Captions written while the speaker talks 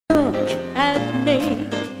look at me.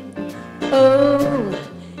 O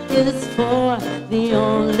is for the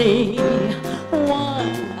only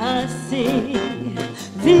one I see.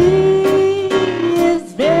 V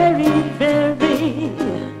is very, very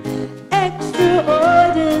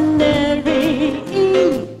extraordinary. E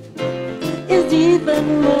is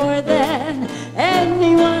even more than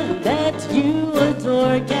anyone that you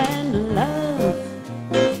adore can love.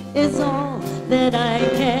 Is all that I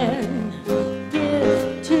can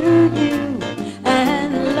give to you,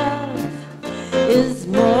 and love is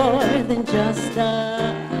more than just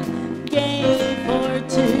a game for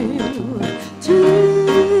two.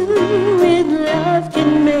 Two in love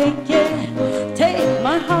can make it. Take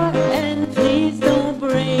my heart and please don't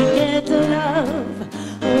break it. Love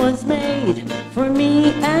was made for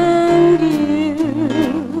me and you.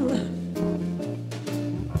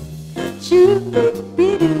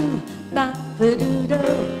 Shoo-boo-be-doo, ba-ba-doo-do,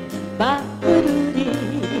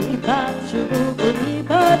 ba-ba-doo-dee,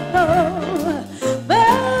 ba-shoo-boo-bee-ba-bo,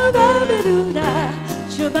 ba-ba-ba-doo-da,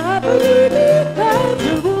 shoo-ba-ba-doo-dee,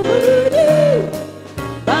 ba-shoo-boo-bee-doo,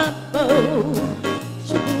 ba-bo,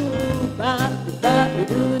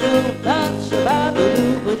 shoo-ba-ba-ba-doo-do,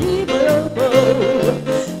 ba-shoo-ba-ba-doo-ba-dee-ba-bo,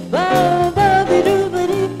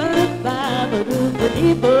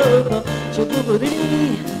 ba-ba-ba-doo-ba-dee-ba-ba-ba-doo-ba-dee-ba-bo,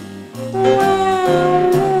 shoo-boo-bee-dee.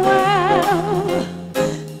 Wow, wow,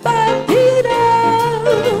 ba-dee-do,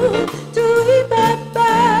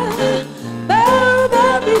 doo-dee-ba-ba,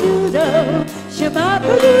 ba-ba-dee-do,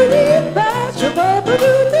 sha-ba-ba-doo-dee-ba,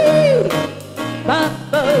 sha-ba-ba-doo-dee,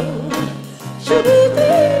 ba-bo,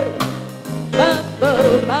 shoo-dee-dee, ba-bo,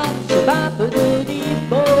 ba-sha-ba-ba-doo-dee,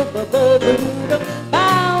 bo-ba-bo-ba-doo-do,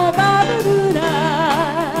 bow-ba-ba-doo-da.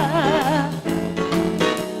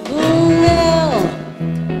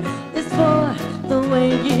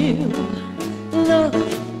 You look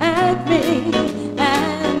at me,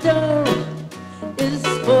 and O is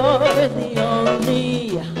for the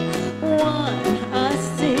only one I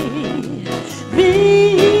see. V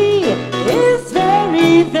is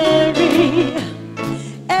very, very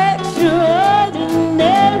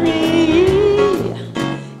extraordinary.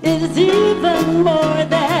 Is even more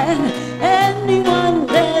than anyone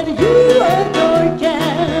that you adore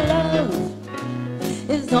can love.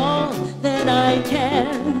 Is all that I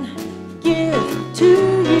can give to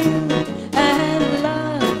you, and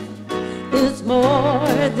love is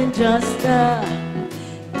more than just a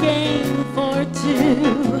game for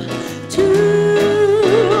two. Two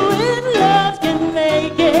in love can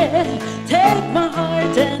make it. Take my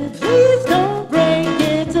heart and please don't break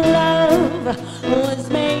it. Love was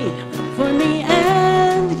made for me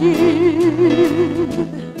and you.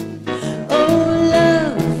 Oh,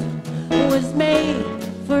 love was made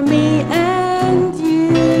for me and you.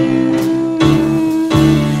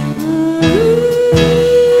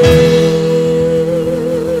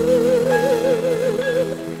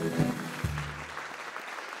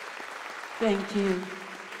 Thank you.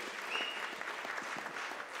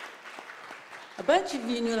 A bunch of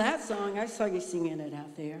you knew that song. I saw you singing it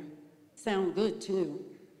out there. Sound good too.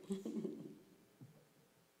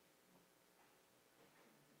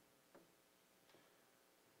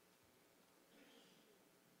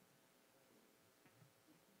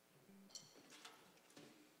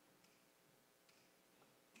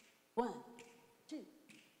 One, two,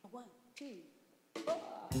 1, 2, 4.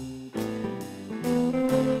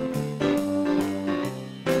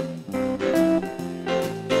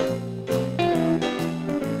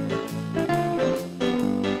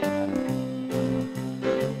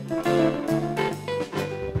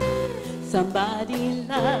 Somebody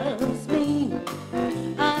loves me.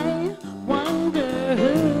 I wonder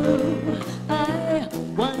who. I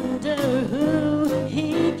wonder who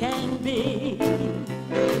he can be.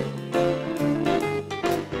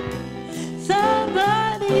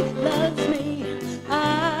 Somebody loves me.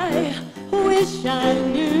 I wish I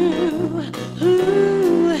knew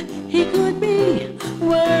who he could be.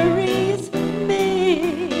 Worries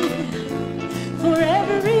me. For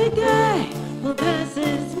every guy who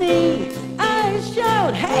passes me, I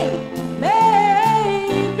shout, hey,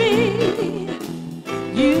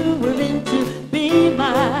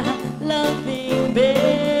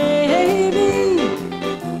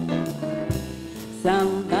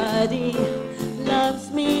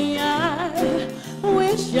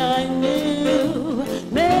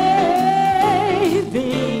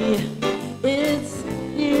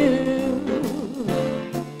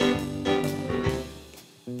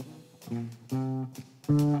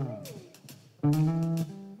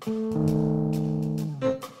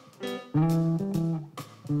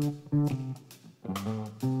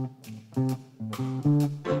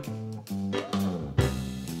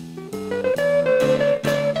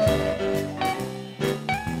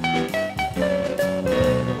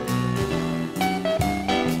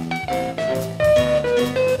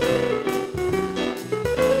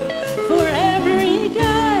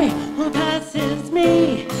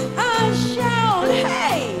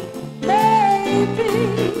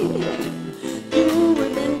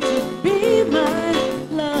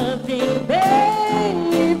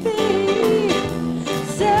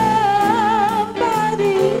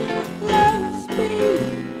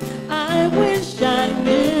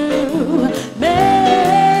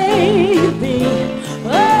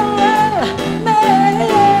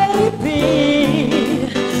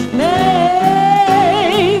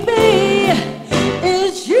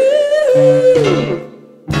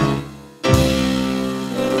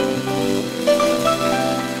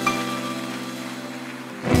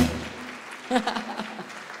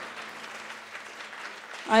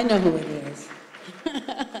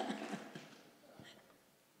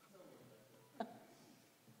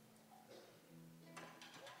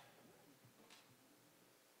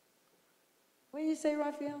 you say,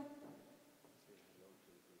 Raphael?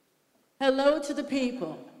 Hello to the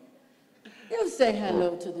people. You say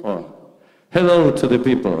hello to the people. Hello to the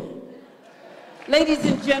people. Ladies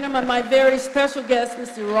and gentlemen, my very special guest,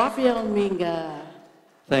 Mr. Raphael Minga.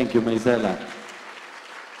 Thank you, Mazella.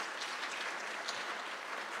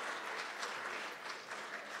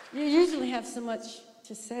 You usually have so much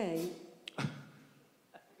to say.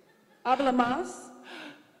 Habla más?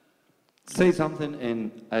 Say something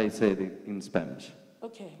and I say it in Spanish.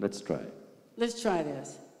 Okay. Let's try. Let's try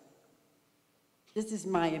this. This is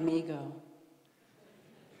my amigo.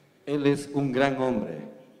 Él es un gran hombre.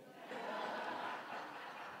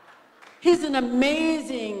 He's an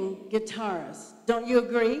amazing guitarist. Don't you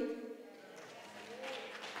agree?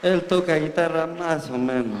 Él toca guitarra más o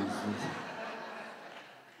menos.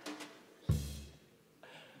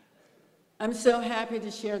 I'm so happy to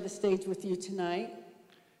share the stage with you tonight.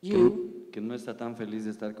 You. Que no está tan feliz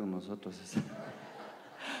de estar con nosotros.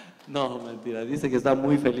 No, mentira. Dice que está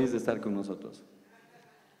muy feliz de estar con nosotros.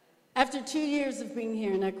 After 2 years of being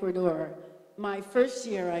here in Ecuador, my first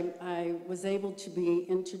year I was able to be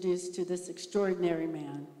introduced to this extraordinary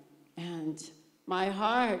man. And my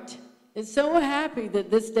heart is so happy that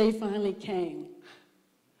this day finally came.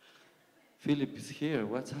 Philip is here.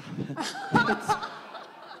 What's up?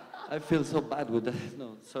 I feel so bad with that.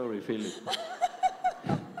 No, sorry, Philip.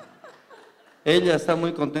 Ella está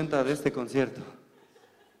muy contenta de este concierto.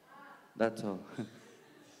 That's all.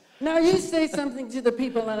 Now you say something to the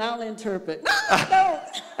people and I'll interpret. No.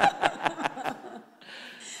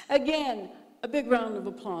 Again, a big round of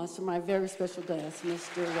applause for my very special guest,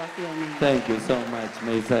 Mr. Raphael Minga. Thank you so much,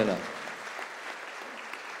 Mazella.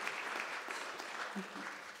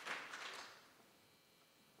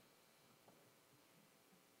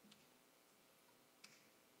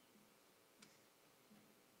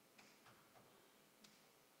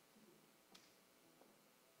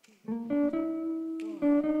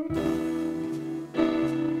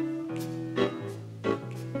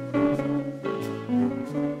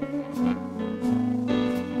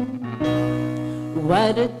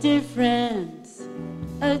 What a difference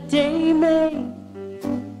a day made.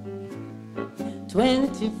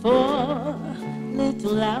 24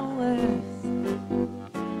 little hours.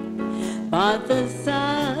 But the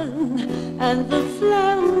sun and the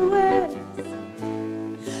flowers,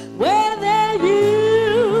 where there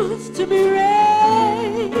used to be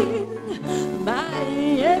rain, my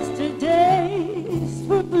yesterdays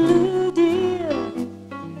were blue, dear.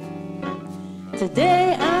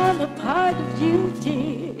 Today I'm a part of you,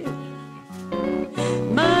 dear.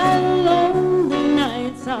 My lonely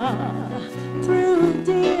nights are through,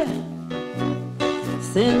 dear,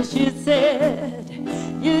 since you said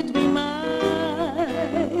you'd be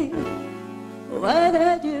mine. What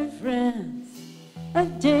a difference a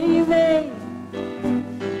day made.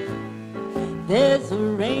 There's a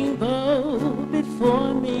rainbow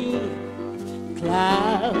before me,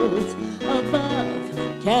 clouds above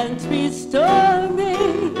can't be stormy.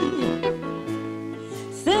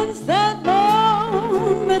 Since that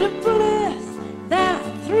moment of bliss, that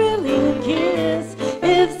thrilling kiss,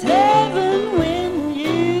 it's heaven when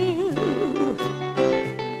you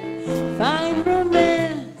find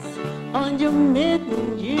romance on your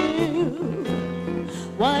mitten. You,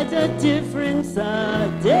 what a difference a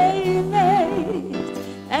day makes,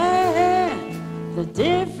 and the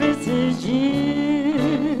difference is you.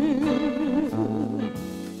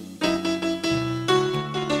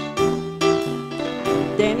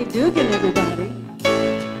 Danny Dugan, everybody.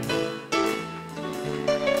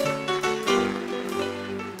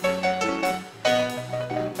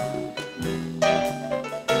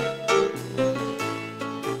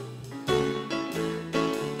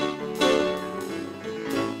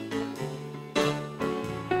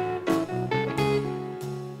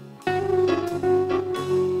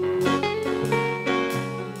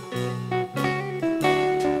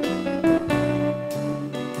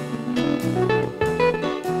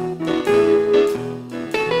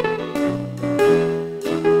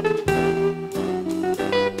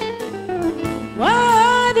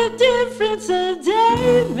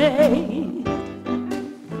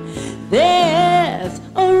 There's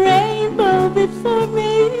a rainbow before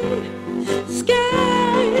me,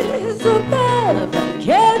 skies above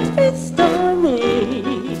can't be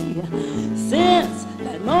stormy. Since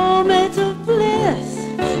that moment of bliss,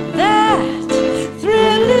 that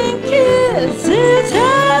thrilling kiss, is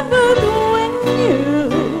heaven when you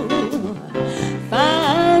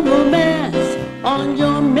find romance on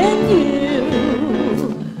your menu.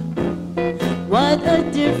 What a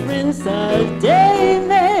difference a day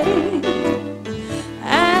makes,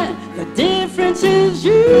 and the difference is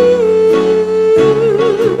you.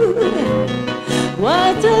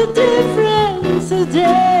 What a difference a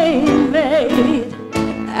day made,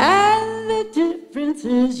 and the difference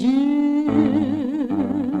is you.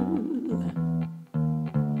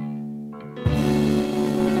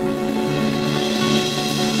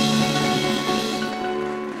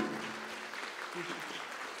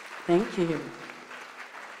 Thank you.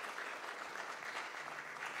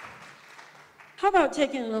 How about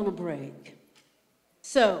taking a little break?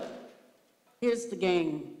 So, here's the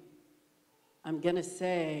game. I'm gonna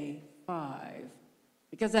say 5,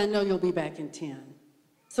 because I know you'll be back in 10.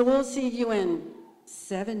 So we'll see you in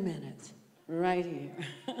 7 minutes, right here.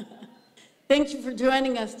 Thank you for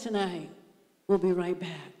joining us tonight. We'll be right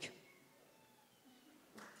back.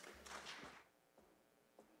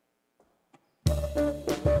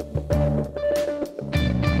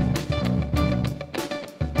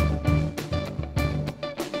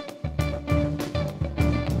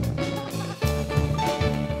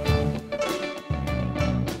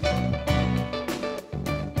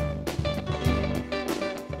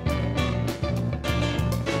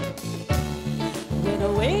 When I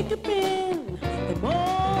wake up in the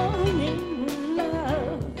morning,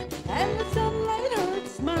 love, and the sunlight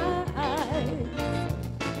hurts my eyes,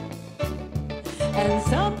 and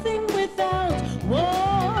something without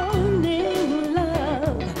warning,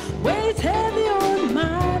 love, weighs heavy on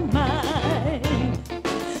my mind.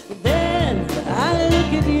 Then I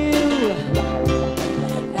look at you,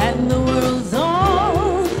 and the world's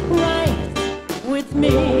all right with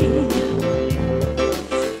me.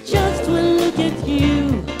 Just one look at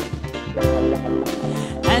you,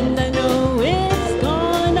 and I know it's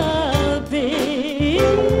gonna be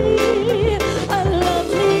a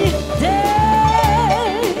lovely day.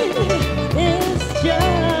 It's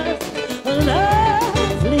just a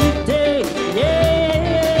lovely day,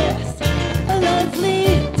 yes, a lovely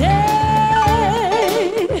day.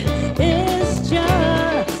 It's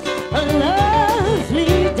just a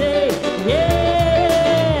lovely day,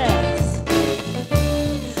 yes.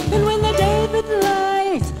 And when the day that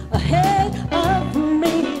lies ahead of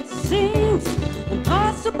me seems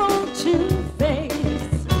impossible to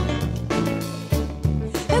face,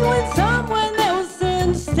 and when someone else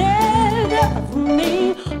instead of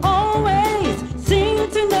me always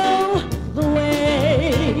seems to know the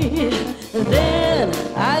way, then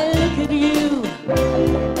I look at you,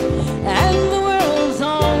 and the world's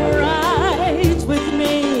all right with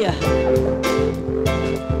me.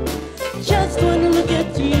 Just one look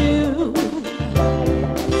at you,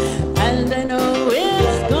 and I know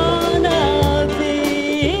it's gonna be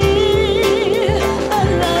a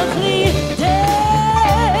lovely day.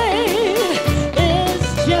 It's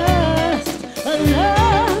just a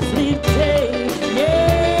lovely day,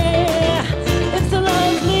 yeah. It's a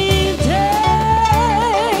lovely day.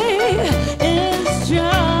 It's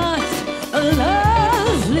just a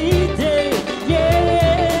lovely day, yeah.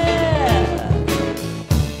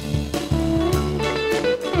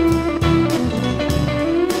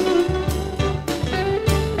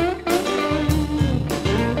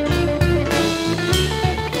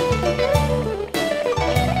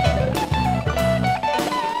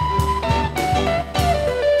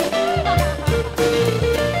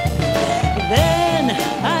 Then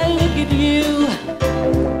I look at you,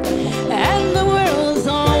 and the world's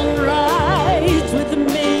all right with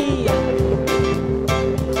me.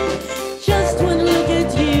 Just one look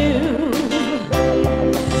at you,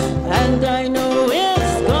 and I know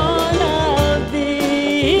it's gonna be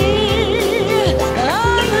a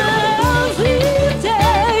lovely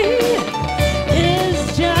day.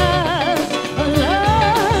 It's just a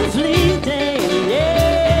lovely day,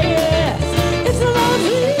 yes. It's a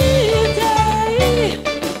lovely day.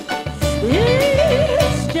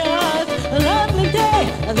 It's just a lovely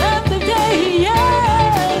day,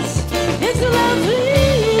 yes. It's a lovely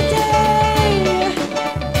day.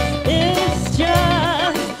 It's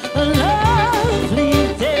just a lovely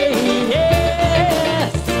day,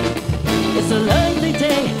 yes. It's a lovely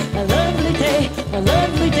day, a lovely day, a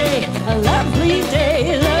lovely day, a lovely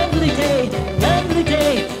day, a lovely day, lovely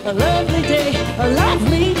day, a lovely day, a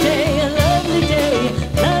lovely day, a lovely day,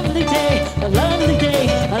 lovely day, a lovely day,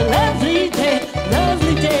 a lovely day,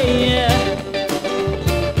 lovely day, yeah.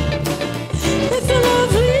 It's a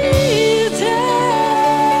lovely day.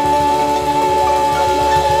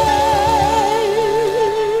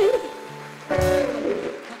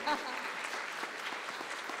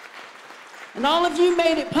 And all of you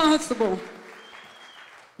made it possible.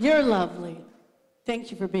 You're lovely.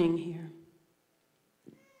 Thank you for being here.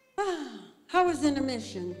 How was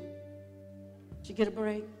intermission? Did you get a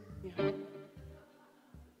break? Yeah.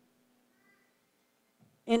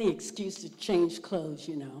 any excuse to change clothes,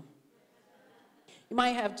 you know. You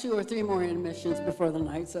might have 2 or 3 more intermissions before the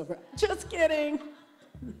night's over. Just kidding.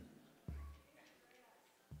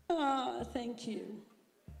 Oh, thank you.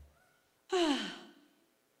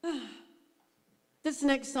 This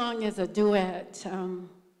next song is a duet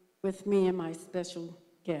with me and my special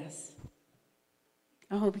guest.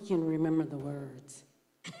 I hope you can remember the words.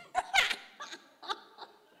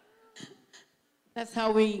 That's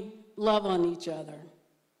how we love on each other.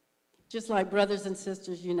 Just like brothers and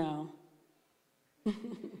sisters, you know.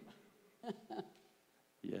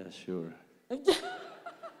 Yeah, sure.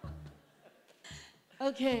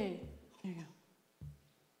 Okay, here you go.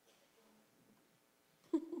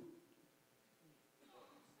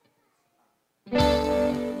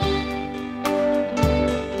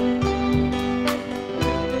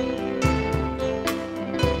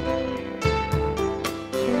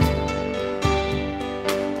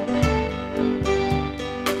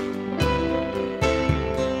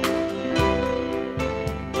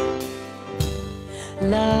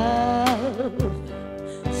 Love,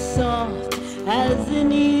 soft as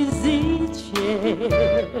an easy chair.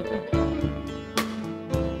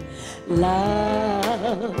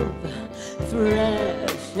 Love,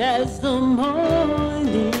 fresh as the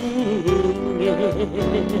morning air.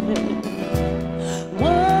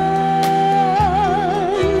 One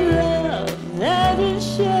love that is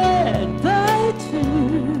shared by 2.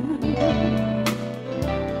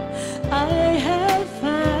 I have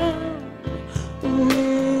found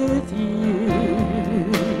with you.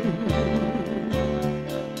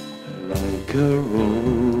 Like a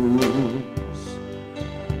rose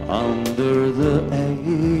under the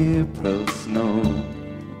April snow,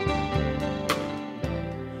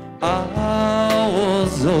 I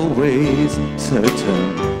was always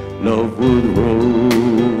certain love would grow.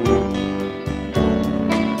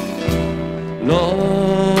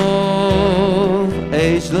 Love,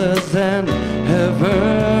 ageless and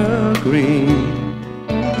evergreen,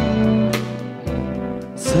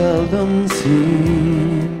 seldom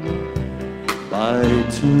seen by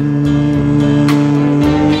 2.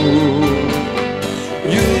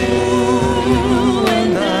 You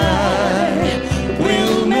and I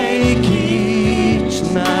will make each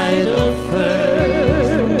night a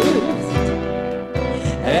first,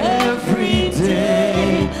 every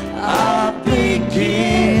day a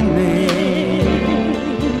beginning.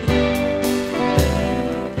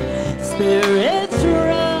 Spirits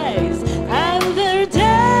rise and their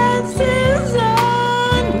dance is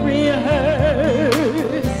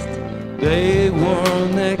unrehearsed. They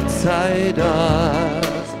won't excite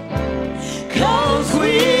us, 'cause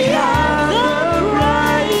we are the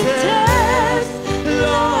brightest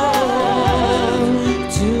love.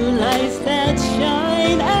 2 lights that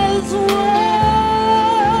shine as one.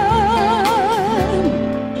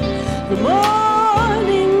 The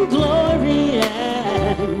morning glory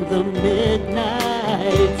and the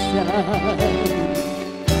midnight sun.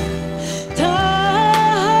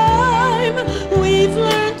 Time we've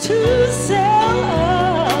learned to sail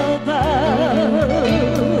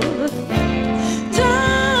above.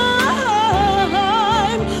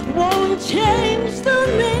 Time won't change the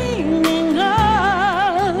meaning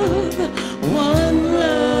of one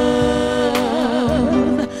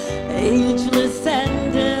love, ageless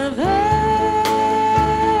and ever.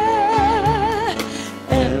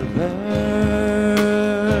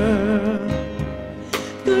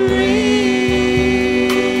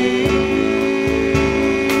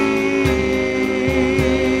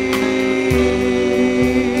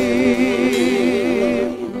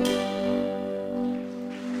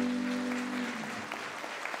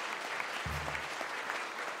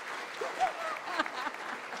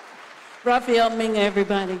 Raphael Ming,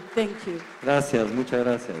 everybody. Thank you. Gracias, muchas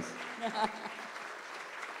gracias.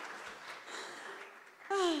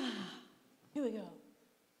 Here we go.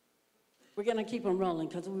 We're going to keep them rolling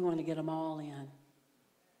because we want to get them all in.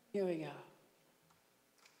 Here we go.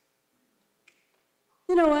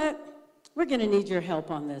 You know what? We're going to need your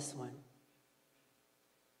help on this one.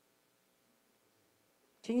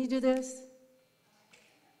 Can you do this?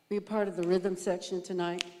 Be a part of the rhythm section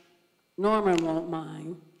tonight. Norman won't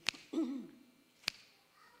mind.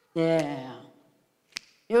 Yeah.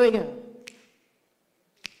 Here we go.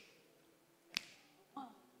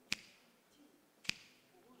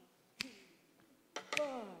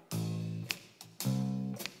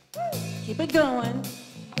 Keep it going.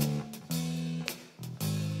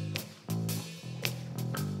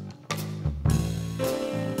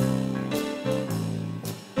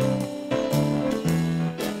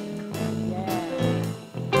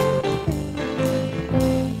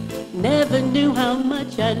 Never knew how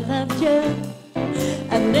much I loved you.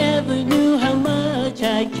 I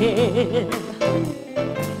care.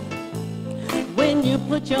 When you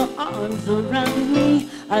put your arms around me,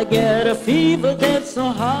 I get a fever that's so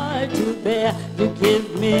hard to bear. You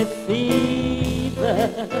give me fever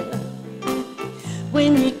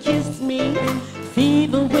when you kiss me,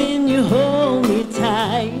 fever when you hold me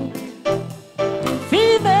tight,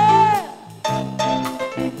 fever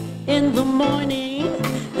in the morning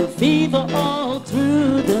and fever all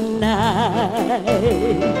through the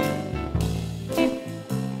night.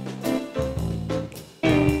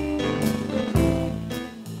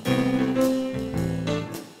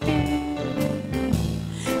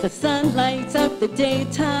 The sun lights up the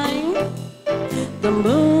daytime, the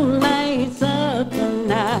moon lights up the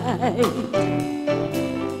night.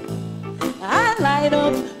 I light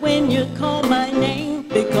up when you call my name,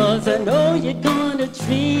 because I know you're gonna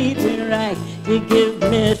treat me right. You give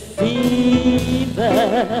me fever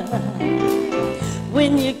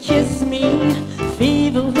when you kiss me,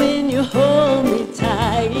 fever when you hold me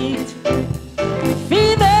tight,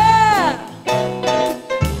 fever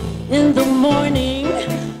in the morning,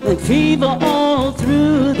 and fever all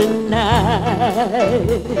through the night.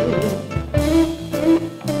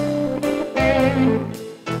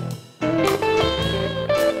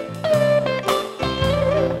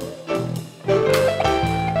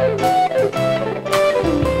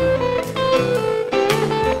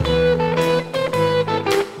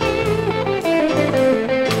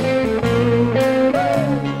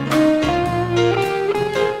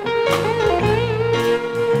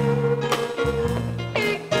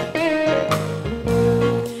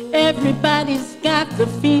 Everybody's got the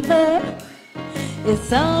fever, it's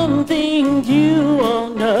something you all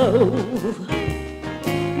know.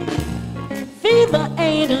 Fever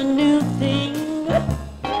ain't a new thing,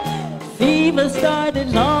 fever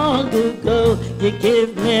started long ago. You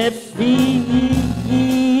give me fever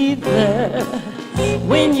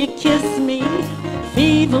when you kiss me,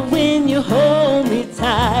 fever when you hold me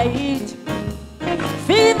tight,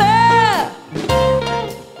 fever,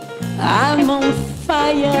 I'm on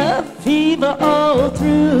fire, fever all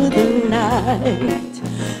through the night.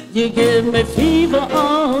 You give me fever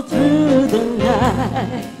all through the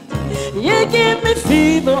night. You give me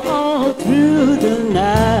fever all through the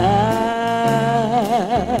night.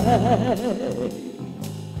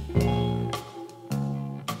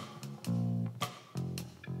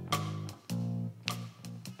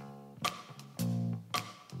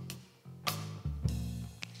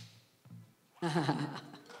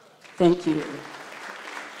 Thank you.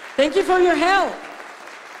 Thank you for your help.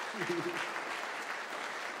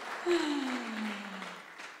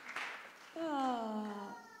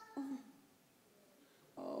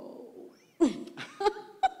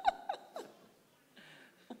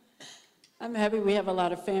 I'm happy we have a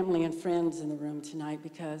lot of family and friends in the room tonight,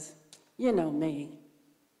 because you know me.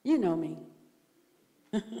 You know me.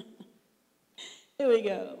 Here we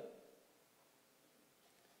go.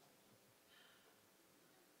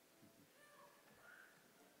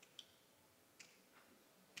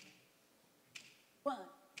 One,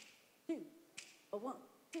 two, one,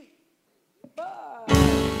 two, bye.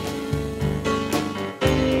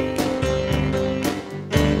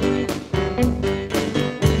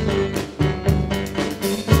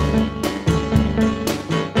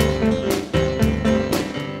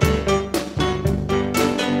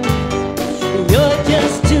 You're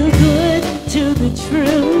just too good to be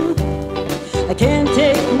true. I can't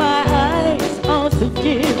take my eyes off of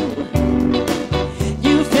you.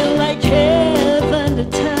 You feel like heaven to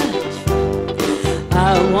touch.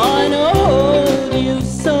 I wanna hold you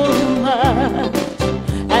so much.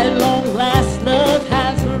 At long last, love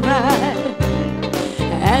has arrived,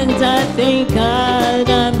 and I thank God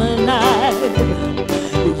I'm alive.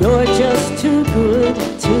 You're just too good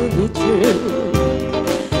to be true.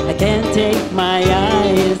 I can't take my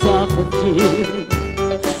eyes off of you.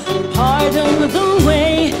 Pardon the way